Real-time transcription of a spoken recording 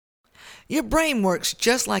Your brain works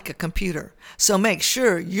just like a computer, so make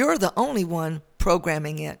sure you're the only one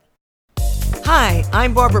programming it. Hi,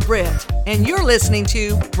 I'm Barbara Britt, and you're listening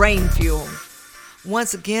to Brain Fuel.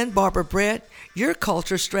 Once again, Barbara Britt, your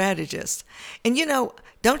culture strategist. And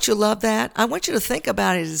don't you love that? I want you to think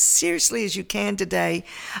about it as seriously as you can today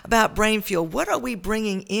about brain fuel. What are we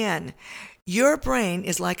bringing in? Your brain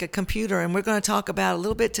is like a computer, and we're going to talk about a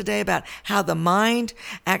little bit today about how the mind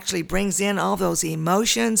actually brings in all those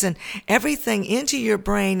emotions and everything into your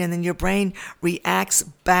brain, and then your brain reacts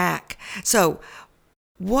back. So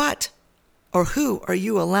what or who are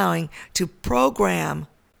you allowing to program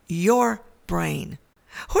your brain?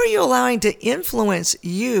 Who are you allowing to influence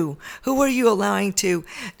you? Who are you allowing to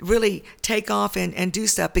really take off and do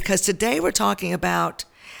stuff? Because today we're talking about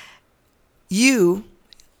you,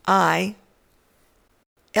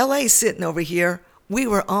 LA sitting over here. We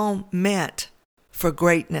were all meant for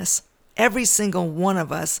greatness. Every single one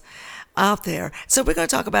of us out there. So we're going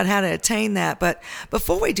to talk about how to attain that. But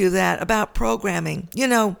before we do that, about programming,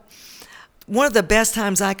 one of the best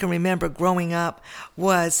times I can remember growing up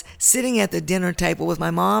was sitting at the dinner table with my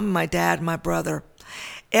mom, my dad, and my brother.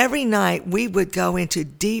 Every night we would go into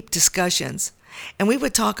deep discussions, and we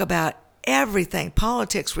would talk about everything,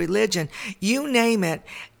 politics, religion, you name it.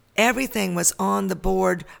 Everything was on the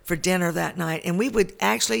board for dinner that night, and we would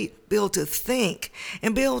actually be able to think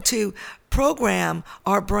and be able to program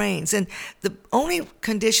our brains. And the only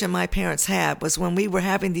condition my parents had was when we were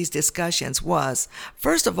having these discussions was,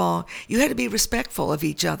 first of all, you had to be respectful of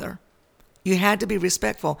each other. You had to be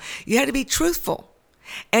respectful. You had to be truthful.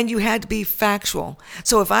 And you had to be factual.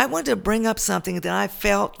 So if I wanted to bring up something that I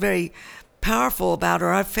felt very powerful about,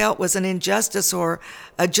 or I felt was an injustice or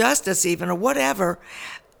a justice even, or whatever,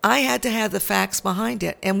 I had to have the facts behind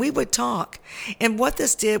it, and we would talk. And what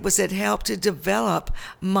this did was it helped to develop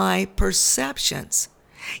my perceptions.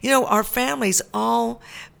 Our families all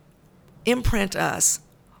imprint us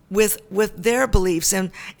with their beliefs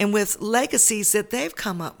and with legacies that they've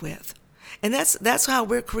come up with. And that's how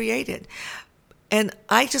we're created. And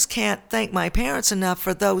I just can't thank my parents enough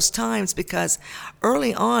for those times, because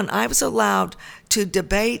early on I was allowed to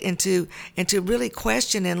debate and to really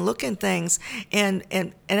question and look in things and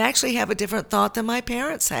actually have a different thought than my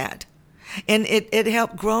parents had. And it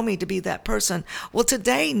helped grow me to be that person. Well,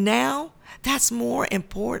 today, now, that's more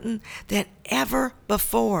important than ever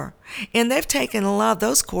before. And they've taken a lot of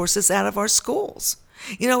those courses out of our schools.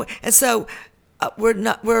 And so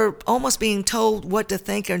we're almost being told what to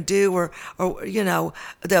think and do, or the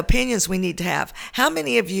opinions we need to have. How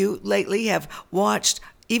many of you lately have watched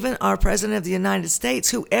even our President of the United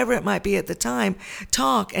States, whoever it might be at the time,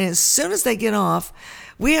 talk, and as soon as they get off,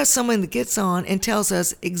 we have someone that gets on and tells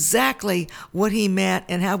us exactly what he meant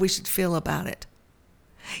and how we should feel about it?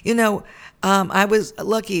 I was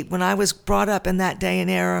lucky when I was brought up in that day and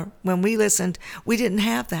era. When we listened, we didn't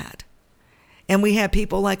have that. And we had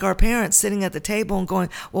people like our parents sitting at the table and going,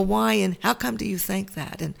 well, why and how come do you think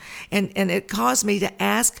that? And it caused me to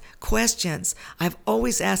ask questions. I've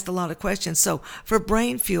always asked a lot of questions. So for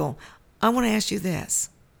Brain Fuel, I want to ask you this.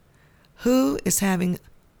 Who is having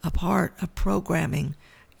a part of programming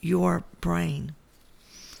your brain?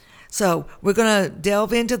 So we're going to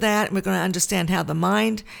delve into that, and we're going to understand how the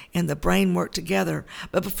mind and the brain work together.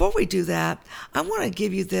 But before we do that, I want to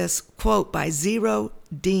give you this quote by Zero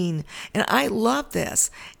Dean. And I love this,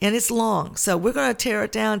 and it's long. So we're going to tear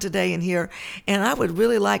it down today in here, and I would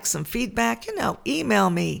really like some feedback. Email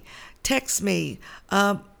me, text me,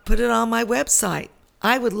 put it on my website.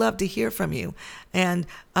 I would love to hear from you. And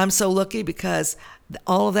I'm so lucky because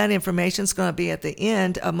all of that information is going to be at the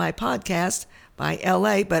end of my podcast by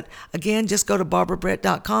LA. But again, just go to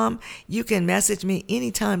barbarabritt.com. You can message me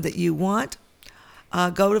anytime that you want.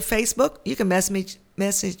 Go to Facebook. You can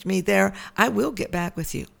message me there. I will get back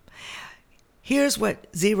with you. Here's what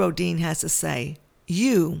Zero Dean has to say.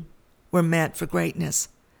 You were meant for greatness.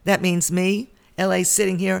 That means me, LA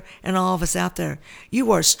sitting here, and all of us out there.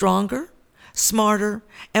 You are stronger, smarter,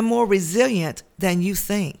 and more resilient than you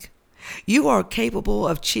think. You are capable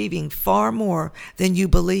of achieving far more than you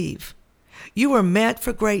believe. You are meant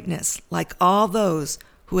for greatness, like all those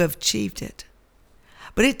who have achieved it.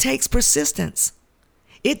 But it takes persistence.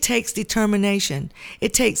 It takes determination.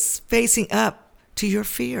 It takes facing up to your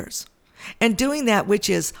fears and doing that which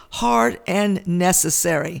is hard and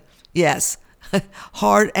necessary. Yes,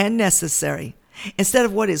 hard and necessary. Instead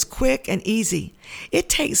of what is quick and easy. It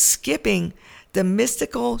takes skipping the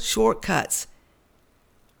mystical shortcuts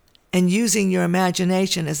and using your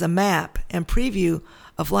imagination as a map and preview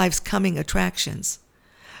of life's coming attractions.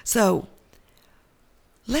 So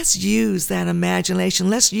let's use that imagination.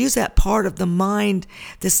 Let's use that part of the mind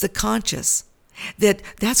that's the conscious.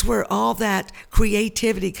 That's where all that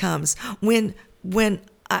creativity comes. When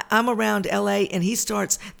I'm around LA and he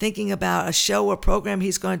starts thinking about a show or program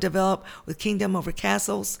he's going to develop with Kingdom Over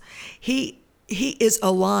Castles, he is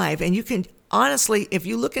alive. And you can honestly, if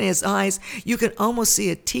you look in his eyes, you can almost see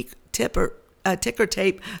a ticker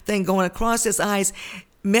tape thing going across his eyes,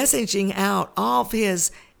 messaging out all of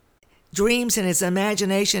his dreams and his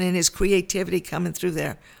imagination and his creativity coming through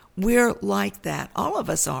there. We're like that. All of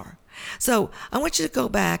us are. So I want you to go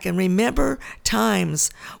back and remember times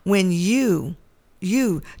when you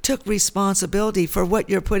took responsibility for what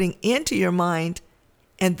you're putting into your mind,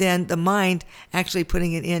 and then the mind actually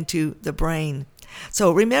putting it into the brain.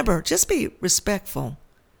 So remember, just be respectful,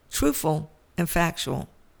 truthful, and factual.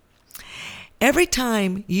 Every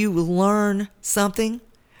time you learn something,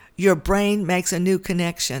 your brain makes a new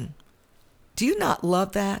connection. Do you not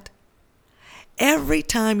love that? Every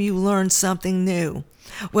time you learn something new.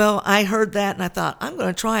 Well, I heard that and I thought, I'm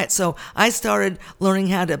going to try it. So I started learning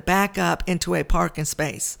how to back up into a parking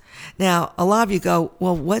space. Now, a lot of you go,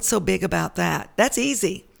 well, what's so big about that? That's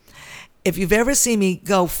easy. If you've ever seen me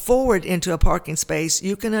go forward into a parking space,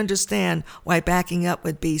 you can understand why backing up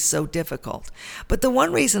would be so difficult. But the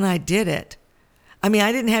one reason I did it, I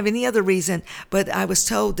didn't have any other reason, but I was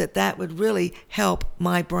told that would really help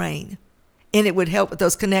my brain. And it would help with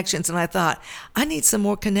those connections. And I thought, I need some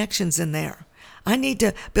more connections in there. I need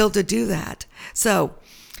to be able to do that. So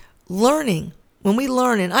learning, when we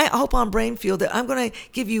learn, and I hope on Brain Fuel that I'm going to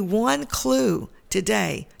give you one clue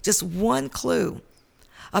today, just one clue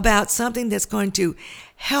about something that's going to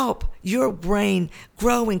help your brain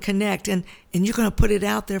grow and connect, and you're going to put it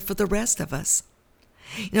out there for the rest of us.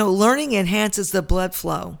 Learning enhances the blood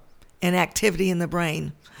flow and activity in the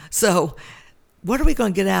brain. So what are we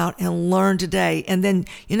going to get out and learn today? And then,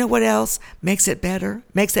 you know what else makes it better,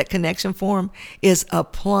 makes that connection form, is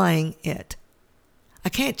applying it. I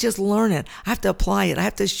can't just learn it. I have to apply it. I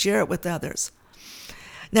have to share it with others.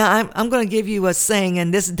 Now, I'm going to give you a saying,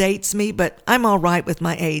 and this dates me, but I'm all right with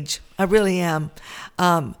my age. I really am.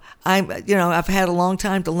 I've had a long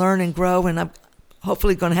time to learn and grow, and I'm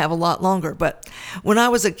hopefully going to have a lot longer. But when I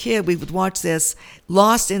was a kid, we would watch this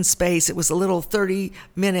Lost in Space. It was a little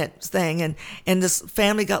 30-minute thing, and this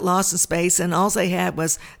family got lost in space, and all they had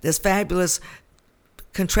was this fabulous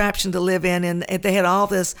contraption to live in, and they had all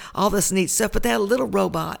this neat stuff, but they had a little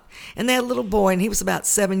robot, and they had a little boy, and he was about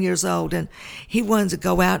 7 years old, and he wanted to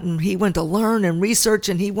go out, and he wanted to learn and research,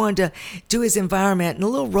 and he wanted to do his environment, and the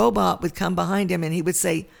little robot would come behind him, and he would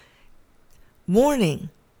say, "Warning,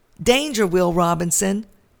 danger, Will Robinson,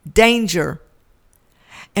 danger."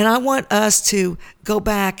 And I want us to go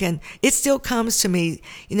back, and it still comes to me,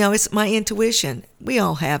 it's my intuition. We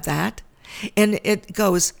all have that. And it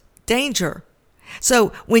goes, danger. So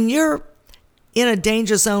when you're in a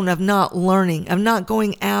danger zone of not learning, of not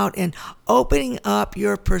going out and opening up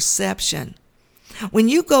your perception, when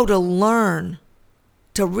you go to learn,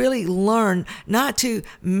 to really learn, not to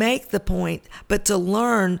make the point, but to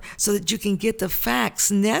learn so that you can get the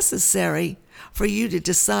facts necessary for you to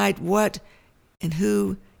decide what and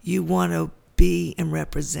who you want to be and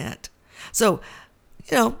represent. So,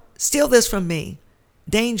 steal this from me.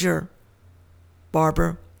 Danger,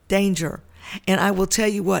 Barbara, danger. And I will tell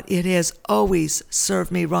you what, it has always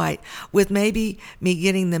served me right, with maybe me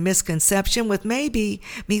getting the misconception, with maybe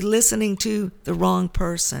me listening to the wrong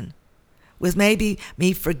person, with maybe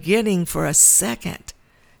me forgetting for a second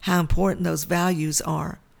how important those values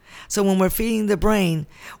are. So when we're feeding the brain,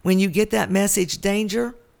 when you get that message,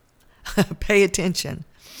 danger, pay attention.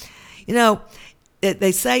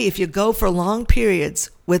 They say if you go for long periods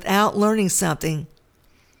without learning something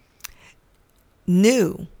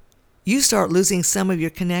new, you start losing some of your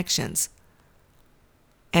connections,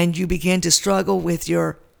 and you begin to struggle with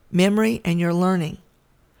your memory and your learning.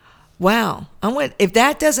 Wow. If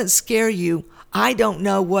that doesn't scare you, I don't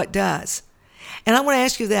know what does. And I want to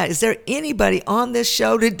ask you that. Is there anybody on this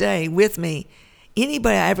show today with me,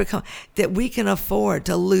 anybody I ever come, that we can afford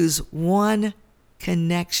to lose one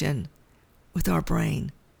connection with our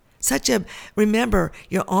brain? Remember,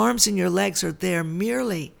 your arms and your legs are there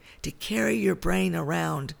merely to carry your brain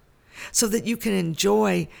around so that you can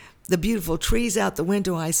enjoy the beautiful trees out the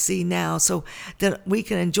window I see now, so that we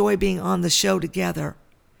can enjoy being on the show together.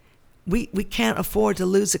 We can't afford to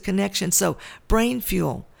lose a connection. So brain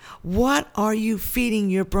fuel. What are you feeding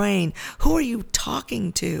your brain? Who are you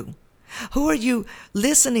talking to? Who are you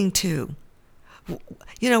listening to?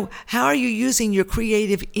 How are you using your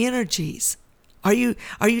creative energies? Are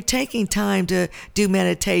you taking time to do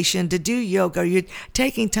meditation, to do yoga? Are you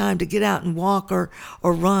taking time to get out and walk or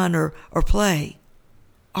run or play?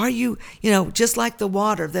 Are you, just like the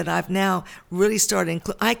water that I've now really started,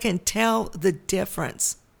 I can tell the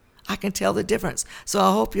difference. I can tell the difference. So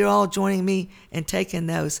I hope you're all joining me and taking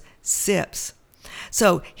those sips.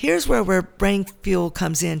 So here's where brain fuel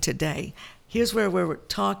comes in today. Here's where we're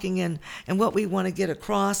talking and what we want to get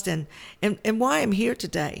across and why I'm here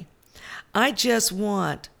today. I just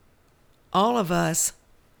want all of us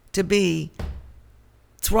to be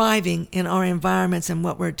thriving in our environments and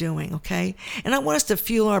what we're doing, okay? And I want us to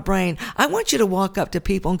fuel our brain. I want you to walk up to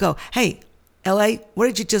people and go, hey, LA, what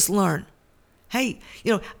did you just learn? Hey,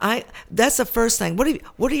 that's the first thing.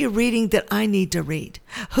 What are you reading that I need to read?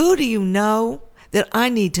 Who do you know that I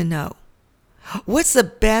need to know? What's the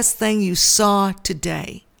best thing you saw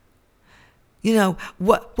today?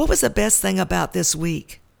 What was the best thing about this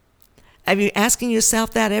week? Are you asking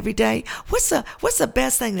yourself that every day? What's the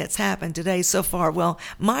best thing that's happened today so far? Well,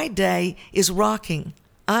 my day is rocking.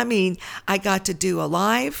 I mean, I got to do a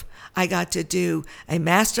live. I got to do a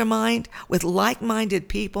mastermind with like-minded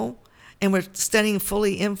people, and we're studying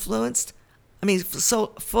fully influenced. I mean,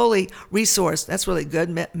 so fully resourced. That's really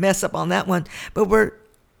good. Mess up on that one, but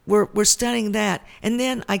we're studying that, and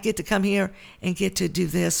then I get to come here and get to do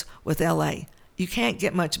this with LA. You can't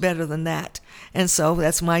get much better than that. And so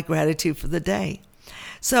that's my gratitude for the day.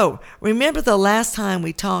 So remember the last time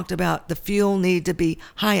we talked about the fuel need to be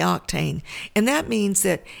high octane. And that means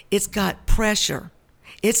that it's got pressure.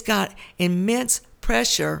 It's got immense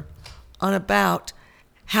pressure on about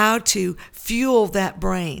how to fuel that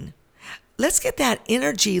brain. Let's get that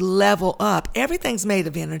energy level up. Everything's made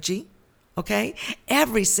of energy. Okay?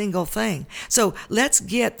 Every single thing. So let's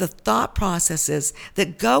get the thought processes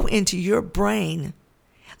that go into your brain.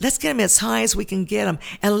 Let's get them as high as we can get them.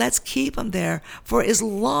 And let's keep them there for as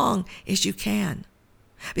long as you can.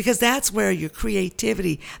 Because that's where your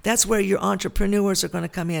creativity, that's where your entrepreneurs are going to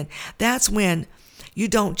come in. That's when you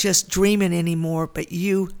don't just dream it anymore, but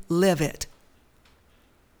you live it.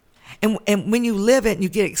 And when you live it and you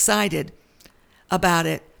get excited about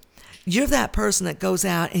it, you're that person that goes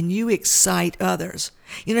out and you excite others.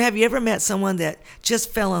 Have you ever met someone that just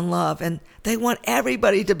fell in love and they want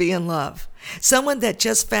everybody to be in love? Someone that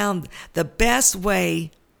just found the best way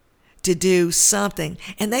to do something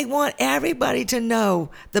and they want everybody to know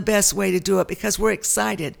the best way to do it because we're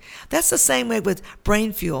excited. That's the same way with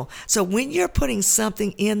brain fuel. So when you're putting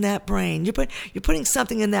something in that brain, you're putting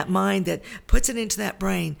something in that mind that puts it into that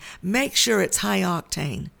brain, make sure it's high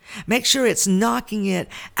octane. Make sure it's knocking it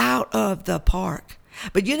out of the park.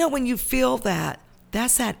 But when you feel that,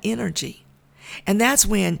 that's that energy. And that's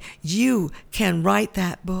when you can write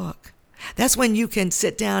that book. That's when you can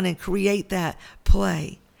sit down and create that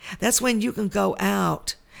play. That's when you can go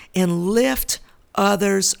out and lift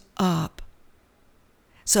others up.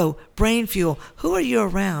 So, brain fuel, who are you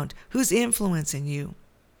around? Who's influencing you?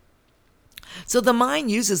 So the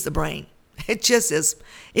mind uses the brain. It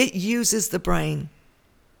uses the brain.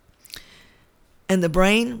 And the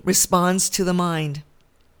brain responds to the mind.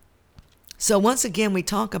 So once again, we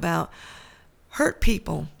talk about hurt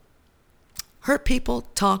people. Hurt people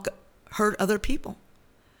hurt other people.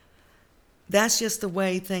 That's just the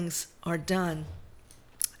way things are done.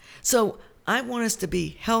 So I want us to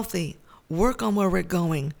be healthy, work on where we're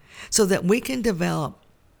going so that we can develop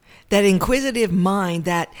that inquisitive mind,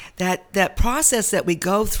 that process that we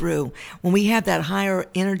go through when we have that higher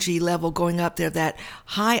energy level going up there, that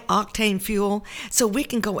high octane fuel, so we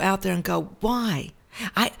can go out there and go, why?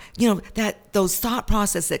 Those thought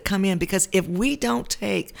processes that come in, because if we don't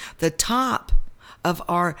take the top of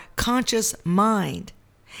our conscious mind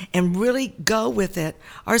and really go with it,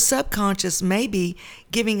 our subconscious may be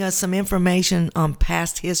giving us some information on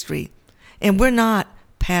past history. And we're not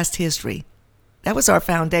past history. That was our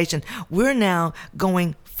foundation. We're now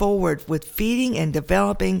going forward with feeding and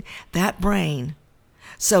developing that brain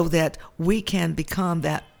so that we can become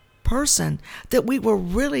that person that we were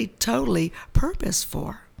really totally purposed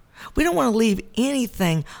for. We don't want to leave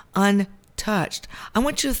anything untouched. I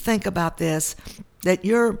want you to think about this, that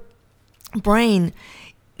your brain,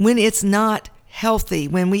 when it's not healthy,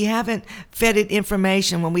 when we haven't fed it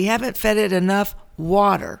information, when we haven't fed it enough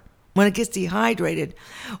water, when it gets dehydrated,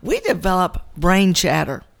 we develop brain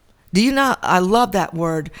chatter. Do you not? I love that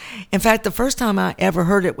word. In fact, the first time I ever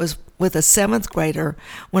heard it was with a 7th grader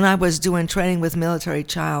when I was doing training with military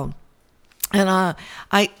child. And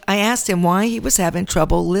I asked him why he was having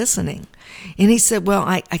trouble listening. And he said, well,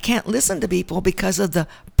 I can't listen to people because of the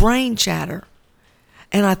brain chatter.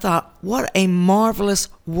 And I thought, what a marvelous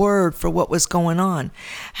word for what was going on.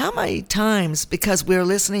 How many times, because we're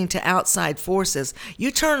listening to outside forces,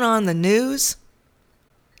 you turn on the news,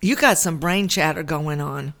 you got some brain chatter going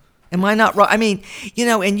on. Am I not wrong? I mean,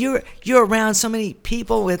 and you're around so many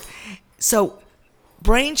people so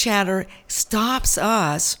brain chatter stops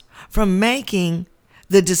us from making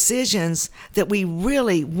the decisions that we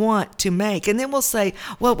really want to make. And then we'll say,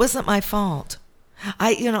 well, it wasn't my fault.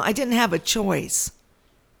 I didn't have a choice.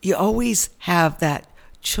 You always have that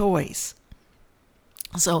choice.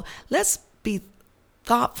 So let's be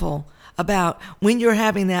thoughtful about when you're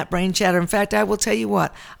having that brain chatter. In fact, I will tell you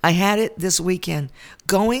what, I had it this weekend,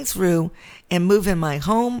 going through and moving my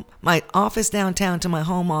office downtown to my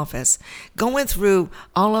home office, going through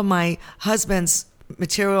all of my husband's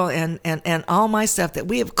material and all my stuff that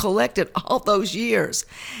we have collected all those years.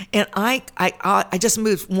 And I just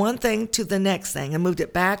moved one thing to the next thing and moved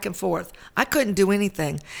it back and forth. I couldn't do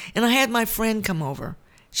anything. And I had my friend come over.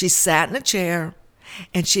 She sat in a chair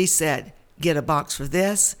and she said, get a box for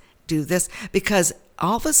this, do this, because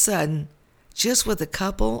all of a sudden, just with a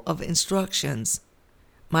couple of instructions,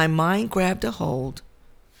 my mind grabbed a hold,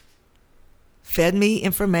 fed me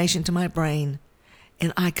information to my brain,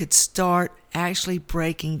 and I could start actually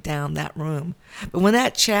breaking down that room. But when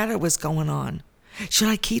that chatter was going on, should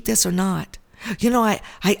I keep this or not?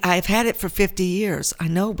 I've had it for 50 years. I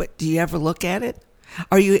know, but do you ever look at it?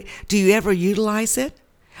 Do you ever utilize it?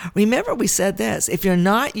 Remember, we said this, if you're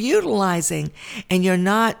not utilizing and you're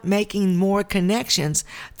not making more connections,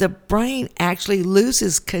 the brain actually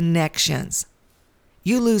loses connections.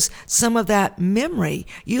 You lose some of that memory.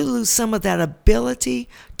 You lose some of that ability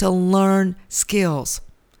to learn skills.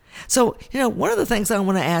 So, one of the things I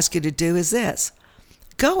want to ask you to do is this.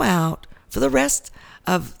 Go out for the rest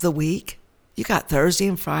of the week. You got Thursday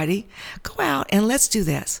and Friday. Go out and let's do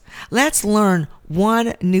this. Let's learn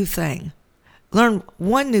one new thing. Learn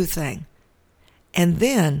one new thing and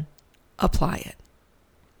then apply it.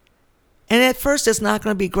 And at first, it's not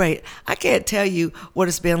going to be great. I can't tell you what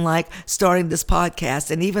it's been like starting this podcast.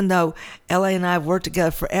 And even though Ellie and I have worked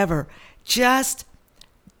together forever, just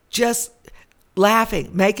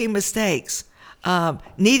laughing, making mistakes,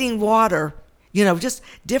 needing water, just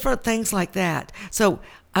different things like that. So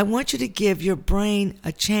I want you to give your brain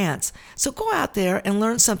a chance. So go out there and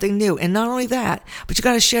learn something new. And not only that, but you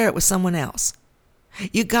got to share it with someone else.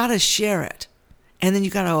 You got to share it, and then you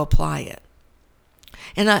got to apply it.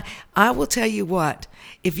 And I will tell you what,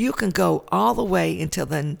 if you can go all the way until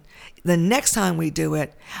the next time we do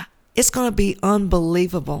it, it's going to be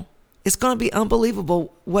unbelievable. It's going to be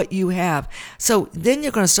unbelievable what you have. So then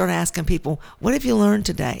you're going to start asking people, what have you learned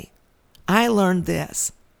today? I learned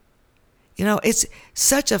this. It's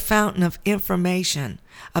such a fountain of information.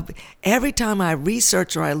 Every time I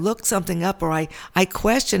research or I look something up or I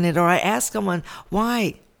question it or I ask someone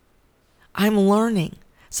why, I'm learning.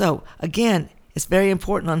 So again, it's very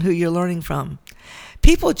important on who you're learning from.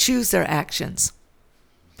 People choose their actions.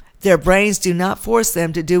 Their brains do not force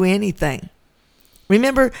them to do anything.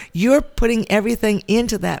 Remember, you're putting everything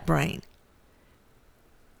into that brain.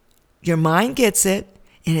 Your mind gets it,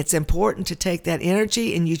 and it's important to take that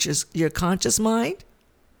energy and use your conscious mind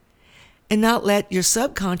and not let your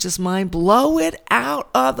subconscious mind blow it out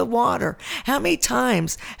of the water. How many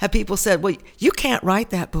times have people said, well, you can't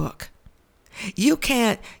write that book. You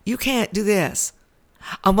can't do this.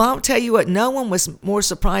 I'll tell you what, no one was more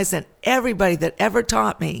surprised than everybody that ever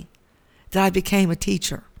taught me that I became a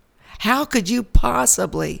teacher. How could you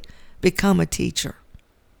possibly become a teacher?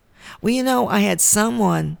 Well, I had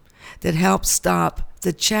someone that helped stop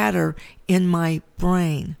the chatter in my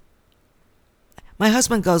brain. My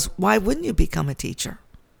husband goes, why wouldn't you become a teacher?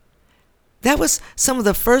 That was some of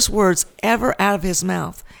the first words ever out of his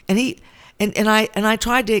mouth. And I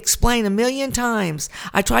tried to explain a million times.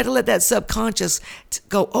 I tried to let that subconscious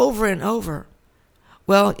go over and over.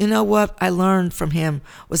 Well, you know what I learned from him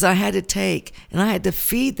was I had to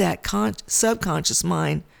feed that subconscious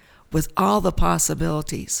mind with all the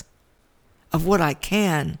possibilities of what I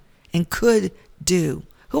can and could do,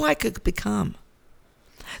 who I could become.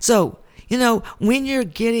 So, when you're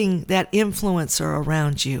getting that influencer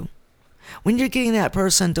around you, when you're getting that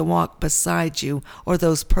person to walk beside you or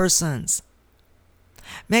those persons,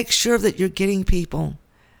 make sure that you're getting people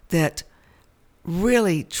that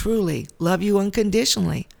really, truly love you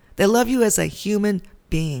unconditionally. They love you as a human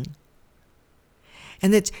being.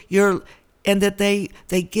 And that they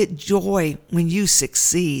get joy when you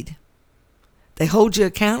succeed. They hold you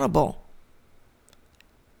accountable.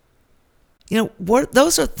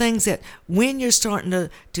 Those are things that when you're starting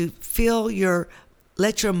to feel your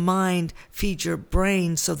let your mind feed your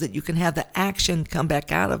brain so that you can have the action come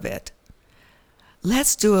back out of it.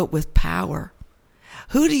 Let's do it with power.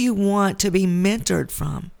 Who do you want to be mentored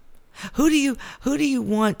from? Who do you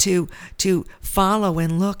want to follow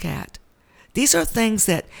and look at? These are things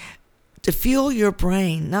that to fuel your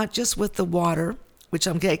brain, not just with the water, which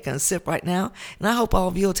I'm taking a sip right now, and I hope all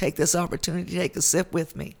of you will take this opportunity to take a sip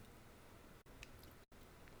with me.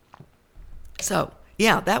 So,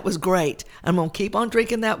 yeah, that was great. I'm going to keep on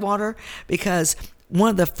drinking that water because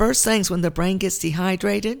one of the first things when the brain gets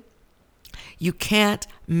dehydrated, you can't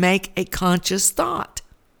make a conscious thought.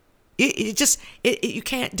 You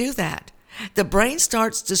can't do that. The brain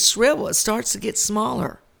starts to shrivel. It starts to get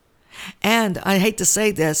smaller. And I hate to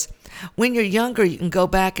say this, when you're younger, you can go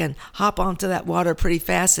back and hop onto that water pretty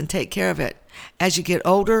fast and take care of it. As you get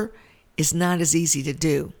older, it's not as easy to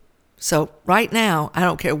do. So right now, I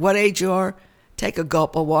don't care what age you are, take a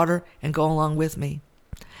gulp of water and go along with me.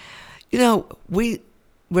 You know, we're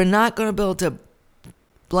not going to be able to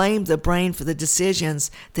blame the brain for the decisions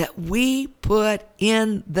that we put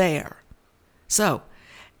in there. So,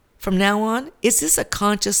 from now on, is this a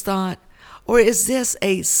conscious thought or is this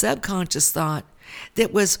a subconscious thought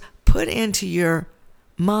that was put into your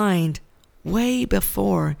mind way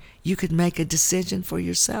before you could make a decision for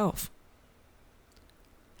yourself?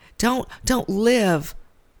 Don't live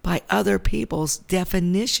by other people's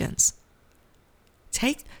definitions.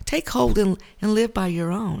 Take hold and live by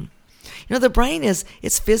your own. You know, the brain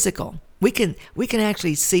it's physical. We can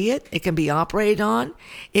actually see it. It can be operated on.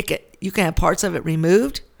 You can have parts of it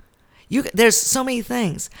removed. There's so many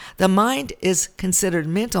things. The mind is considered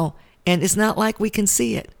mental, and it's not like we can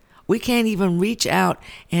see it. We can't even reach out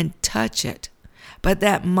and touch it. But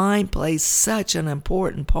that mind plays such an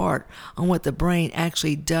important part on what the brain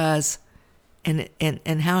actually does and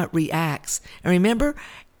how it reacts. And remember,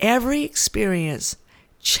 every experience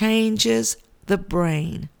changes the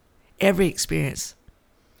brain. Every experience.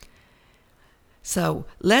 So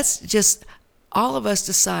let's just, all of us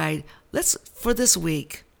decide, for this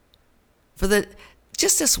week,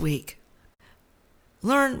 just this week,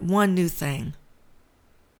 learn one new thing.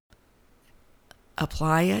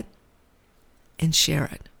 Apply it and share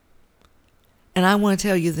it. And I want to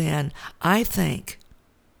tell you then, I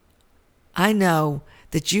know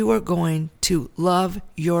that you are going to love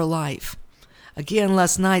your life. Again,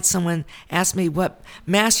 last night someone asked me what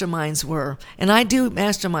masterminds were. And I do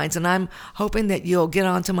masterminds, and I'm hoping that you'll get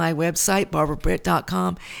onto my website,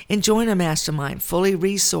 barbarabritt.com, and join a mastermind, fully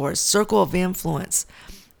resourced, circle of influence.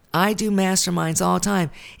 I do masterminds all the time.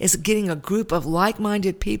 It's getting a group of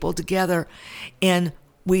like-minded people together, and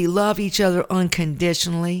we love each other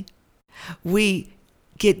unconditionally. We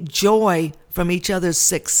get joy from each other's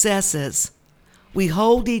successes. We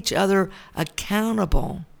hold each other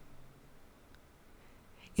accountable.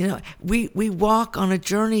 You know, we walk on a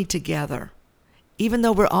journey together, even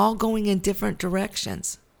though we're all going in different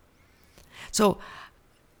directions. So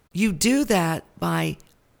you do that by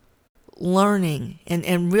learning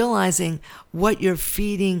and realizing what you're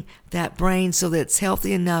feeding that brain so that it's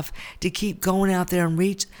healthy enough to keep going out there and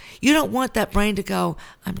reach. You don't want that brain to go,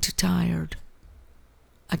 I'm too tired.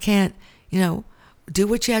 I can't, do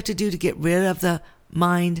what you have to do to get rid of the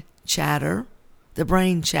mind chatter, the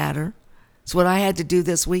brain chatter. It's what I had to do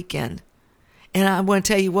this weekend. And I want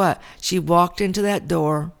to tell you what, she walked into that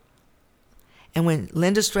door, and when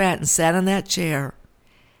Linda Stratton sat in that chair,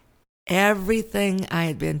 everything I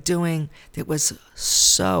had been doing that was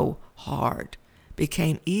so hard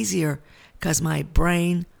became easier because my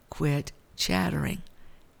brain quit chattering.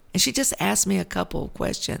 And she just asked me a couple of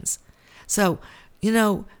questions. So,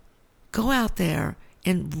 go out there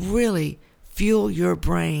and really fuel your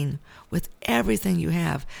brain with everything you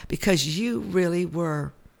have, because you really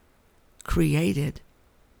were created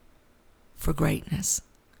for greatness.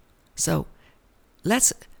 So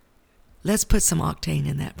let's put some octane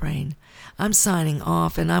in that brain. I'm signing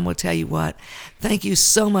off, and I'm going to tell you what, thank you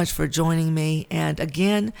so much for joining me. And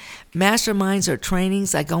again, masterminds are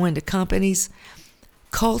trainings. I go into companies.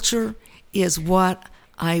 Culture is what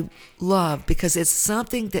I love because it's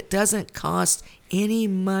something that doesn't cost any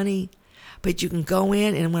money. But you can go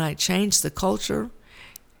in, and when I change the culture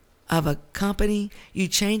of a company, you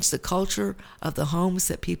change the culture of the homes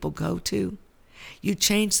that people go to. You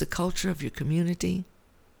change the culture of your community.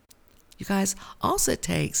 You guys, all it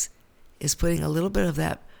takes is putting a little bit of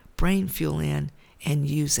that brain fuel in and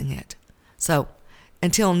using it. So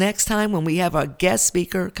until next time, when we have our guest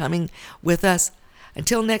speaker coming with us,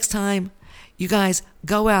 until next time, you guys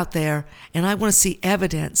go out there, and I want to see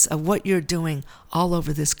evidence of what you're doing all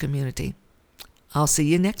over this community. I'll see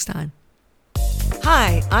you next time.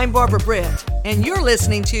 Hi, I'm Barbara Britt. and you're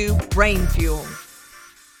listening to Brain Fuel.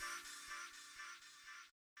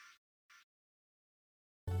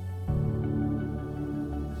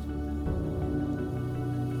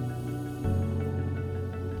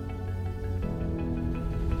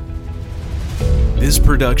 This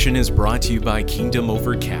production is brought to you by Kingdom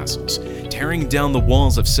Over Castles, tearing down the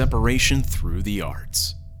walls of separation through the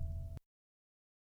arts.